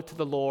go to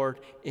the Lord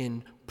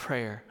in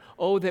prayer.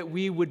 Oh, that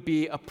we would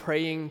be a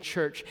praying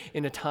church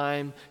in a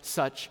time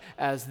such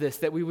as this,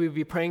 that we would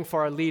be praying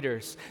for our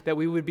leaders, that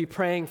we would be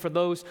praying for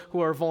those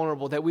who are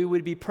vulnerable, that we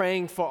would be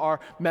praying for our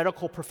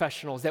medical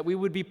professionals, that we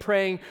would be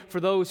praying for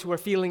those who are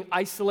feeling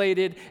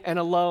isolated and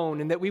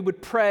alone, and that we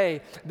would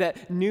pray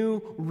that new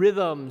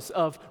rhythms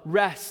of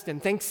rest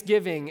and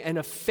thanksgiving and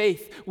of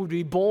faith would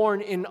be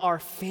born in our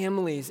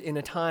families in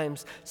a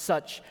times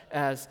such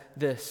as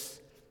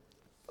this.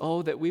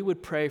 Oh, that we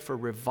would pray for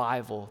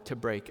revival to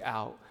break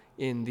out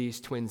in these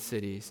Twin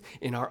Cities,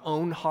 in our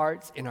own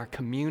hearts, in our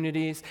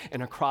communities,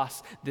 and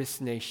across this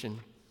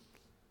nation.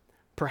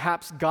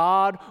 Perhaps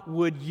God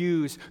would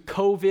use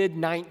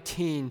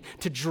COVID-19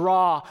 to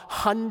draw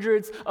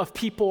hundreds of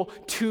people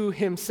to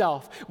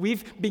Himself.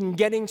 We've been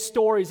getting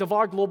stories of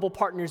our global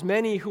partners,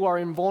 many who are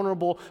in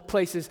vulnerable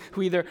places,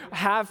 who either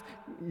have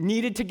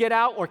needed to get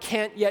out or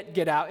can't yet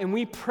get out. And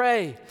we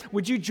pray,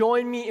 would you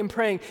join me in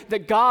praying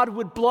that God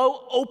would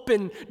blow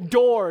open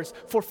doors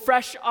for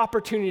fresh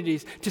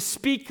opportunities to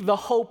speak the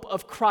hope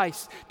of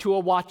Christ to a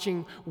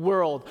watching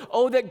world.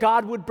 Oh, that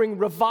God would bring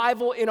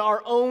revival in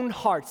our own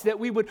hearts, that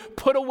we would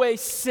put away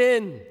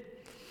sin,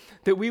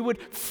 that we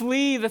would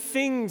flee the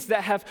things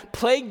that have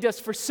plagued us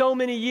for so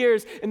many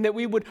years, and that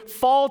we would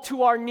fall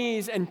to our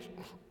knees and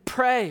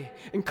pray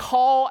and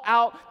call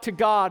out to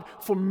God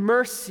for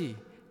mercy,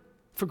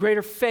 for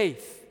greater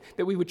faith,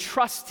 that we would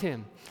trust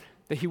Him,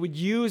 that He would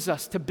use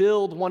us to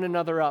build one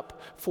another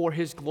up for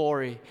His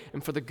glory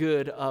and for the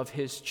good of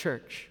His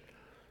church.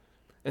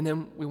 And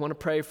then we want to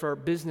pray for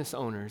business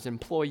owners,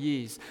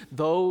 employees,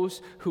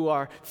 those who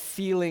are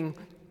feeling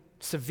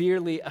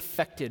severely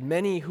affected,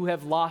 many who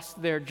have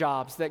lost their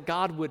jobs, that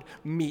God would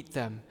meet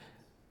them,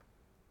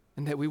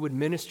 and that we would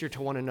minister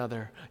to one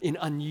another in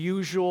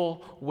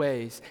unusual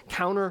ways,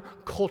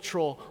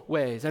 countercultural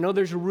ways. I know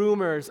there's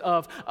rumors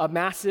of a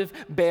massive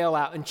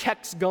bailout and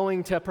checks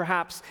going to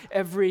perhaps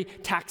every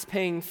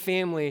tax-paying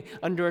family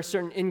under a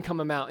certain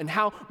income amount. And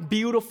how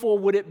beautiful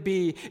would it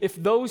be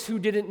if those who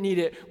didn't need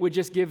it would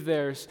just give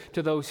theirs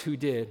to those who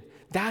did?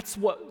 That's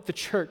what the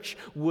church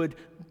would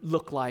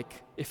look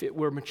like if it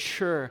were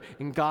mature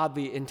and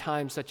godly in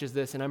times such as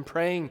this. And I'm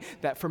praying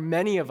that for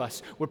many of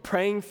us, we're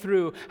praying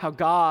through how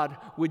God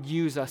would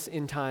use us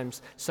in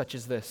times such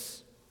as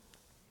this.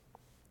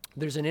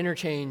 There's an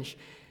interchange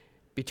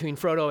between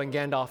Frodo and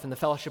Gandalf in the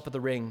Fellowship of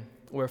the Ring,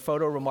 where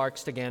Frodo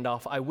remarks to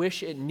Gandalf, "I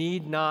wish it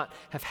need not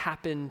have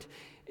happened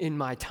in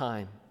my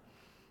time."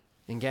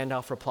 And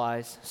Gandalf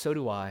replies, "So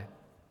do I.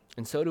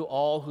 And so do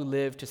all who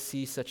live to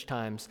see such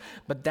times.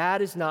 But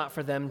that is not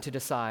for them to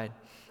decide.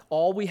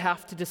 All we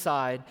have to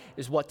decide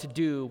is what to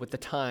do with the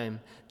time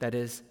that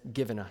is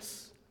given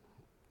us."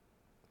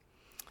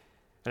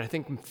 And I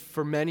think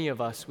for many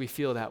of us, we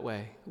feel that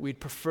way. We'd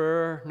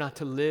prefer not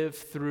to live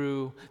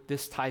through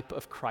this type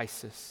of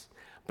crisis.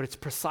 But it's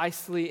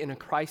precisely in a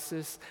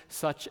crisis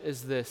such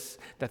as this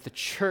that the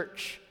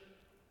church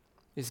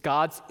is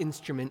God's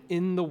instrument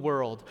in the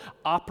world,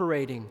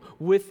 operating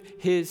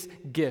with His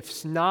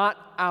gifts,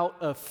 not out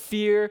of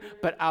fear,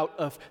 but out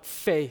of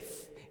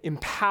faith,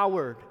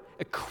 empowered,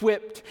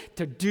 equipped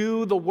to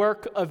do the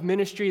work of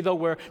ministry. Though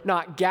we're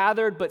not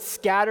gathered but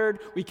scattered,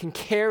 we can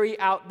carry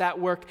out that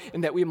work,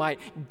 and that we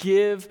might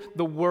give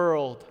the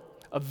world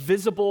a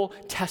visible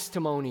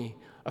testimony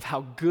of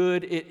how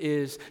good it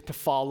is to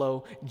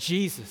follow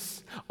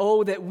Jesus.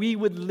 Oh, that we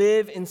would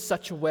live in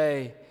such a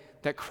way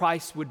that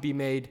Christ would be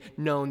made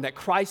known, that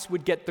Christ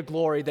would get the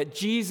glory, that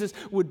Jesus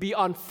would be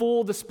on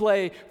full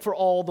display for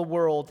all the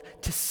world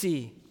to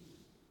see.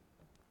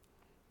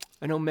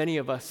 I know many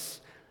of us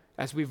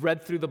as we've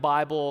read through the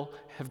Bible,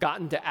 have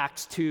gotten to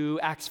Acts 2,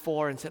 Acts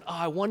 4, and said,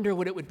 I wonder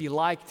what it would be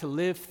like to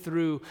live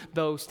through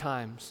those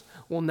times.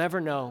 We'll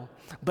never know.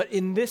 But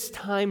in this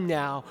time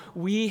now,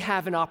 we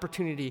have an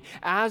opportunity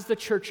as the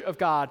church of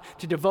God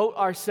to devote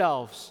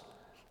ourselves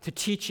to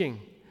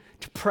teaching,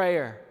 to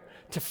prayer,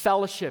 to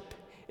fellowship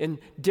in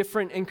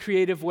different and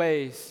creative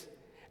ways,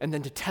 and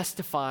then to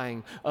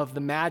testifying of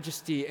the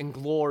majesty and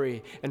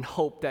glory and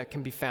hope that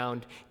can be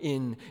found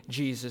in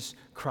Jesus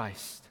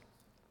Christ.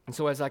 And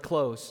so as I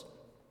close,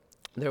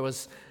 there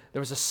was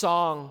a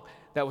song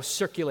that was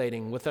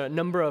circulating with a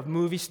number of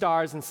movie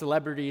stars and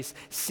celebrities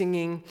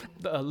singing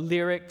the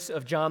lyrics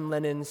of John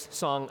Lennon's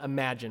song,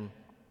 Imagine.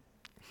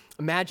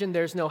 Imagine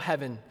there's no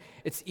heaven.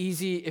 It's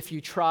easy if you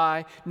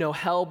try. No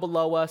hell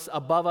below us,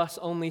 above us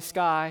only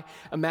sky.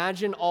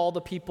 Imagine all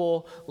the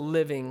people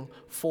living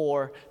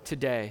for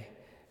today.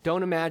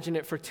 Don't imagine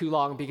it for too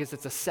long because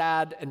it's a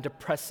sad and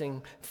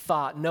depressing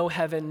thought. No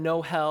heaven,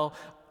 no hell,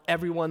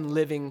 everyone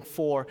living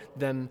for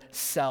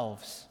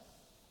themselves.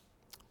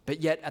 But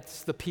yet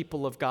it's the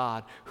people of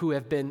God who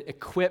have been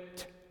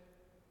equipped,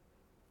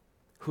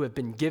 who have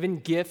been given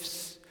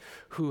gifts,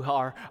 who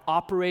are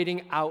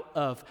operating out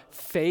of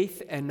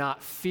faith and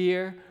not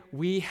fear.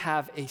 We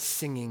have a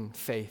singing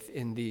faith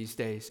in these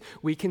days.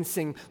 We can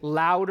sing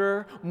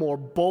louder, more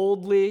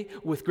boldly,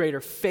 with greater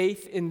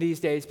faith in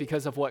these days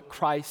because of what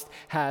Christ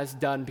has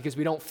done. Because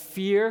we don't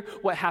fear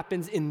what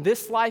happens in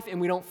this life, and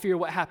we don't fear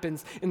what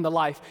happens in the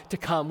life to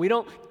come. We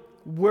don't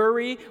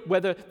worry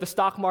whether the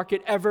stock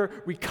market ever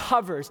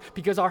recovers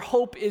because our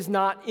hope is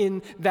not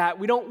in that.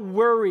 We don't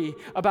worry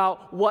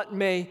about what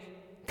may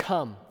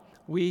come.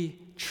 We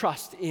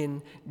trust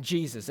in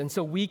Jesus. And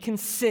so we can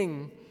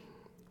sing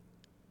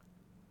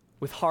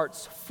with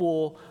hearts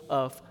full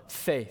of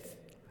faith.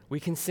 We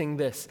can sing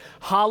this: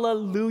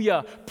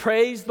 Hallelujah,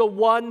 praise the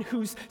one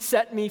who's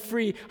set me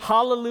free.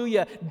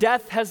 Hallelujah,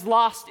 death has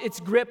lost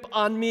its grip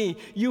on me.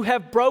 You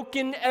have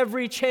broken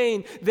every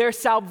chain. There's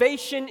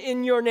salvation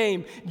in your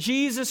name,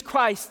 Jesus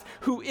Christ,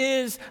 who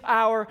is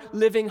our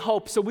living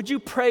hope. So would you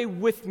pray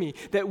with me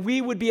that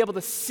we would be able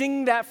to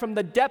sing that from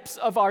the depths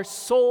of our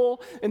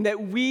soul, and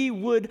that we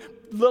would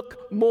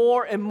look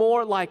more and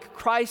more like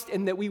Christ,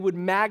 and that we would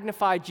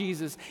magnify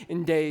Jesus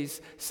in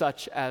days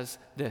such as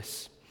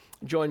this.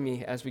 Join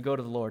me as we go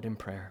to the Lord in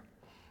prayer.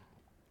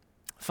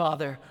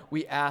 Father,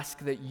 we ask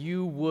that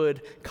you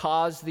would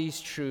cause these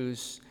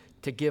truths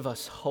to give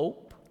us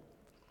hope,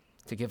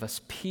 to give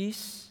us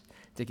peace,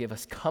 to give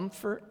us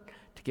comfort,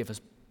 to give us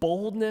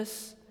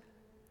boldness,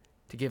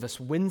 to give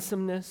us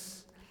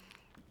winsomeness.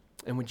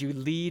 And would you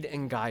lead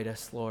and guide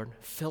us, Lord?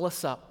 Fill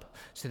us up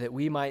so that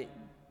we might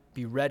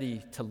be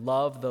ready to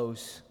love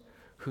those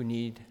who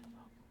need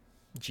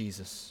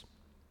Jesus.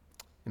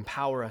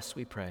 Empower us,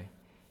 we pray.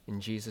 In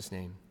Jesus'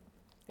 name,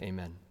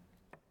 amen.